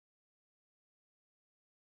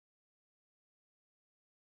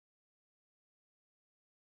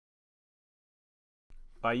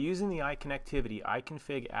By using the iConnectivity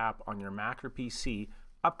iConfig app on your Mac or PC,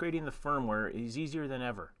 upgrading the firmware is easier than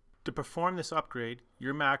ever. To perform this upgrade,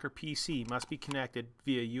 your Mac or PC must be connected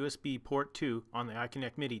via USB port 2 on the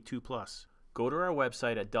iConnectMIDI2+. Go to our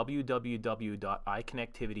website at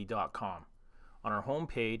www.iConnectivity.com. On our home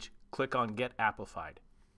page, click on Get Applified.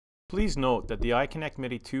 Please note that the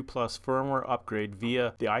iConnectMIDI2+ firmware upgrade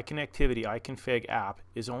via the iConnectivity iConfig app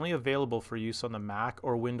is only available for use on the Mac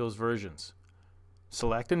or Windows versions.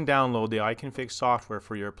 Select and download the iConfig software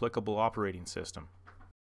for your applicable operating system.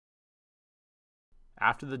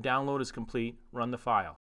 After the download is complete, run the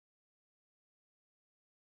file.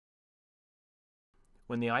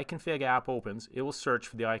 When the iConfig app opens, it will search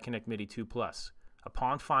for the iConnectMIDI2+.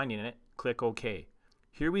 Upon finding it, click OK.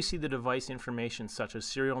 Here we see the device information such as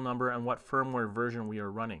serial number and what firmware version we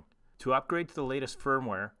are running. To upgrade to the latest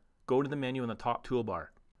firmware, go to the menu in the top toolbar.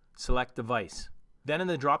 Select Device. Then in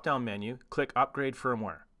the drop-down menu, click Upgrade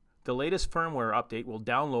Firmware. The latest firmware update will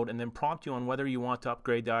download and then prompt you on whether you want to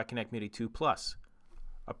upgrade the iConnectMIDI2+.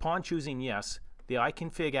 Upon choosing Yes, the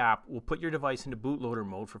iConfig app will put your device into bootloader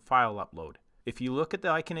mode for file upload. If you look at the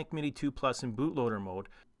iConnectMIDI2+ in bootloader mode,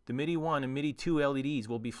 the MIDI1 and MIDI2 LEDs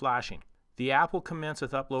will be flashing. The app will commence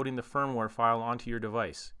with uploading the firmware file onto your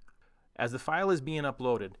device. As the file is being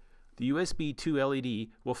uploaded, the USB 2 LED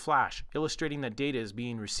will flash, illustrating that data is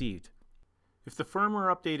being received. If the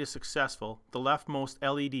firmware update is successful, the leftmost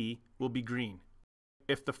LED will be green.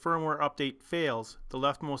 If the firmware update fails, the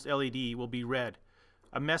leftmost LED will be red.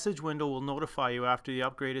 A message window will notify you after the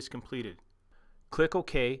upgrade is completed. Click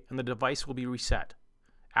OK and the device will be reset.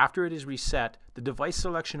 After it is reset, the device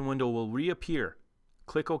selection window will reappear.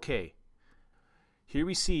 Click OK. Here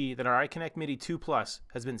we see that our iConnectMIDI2+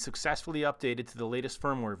 has been successfully updated to the latest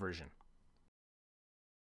firmware version.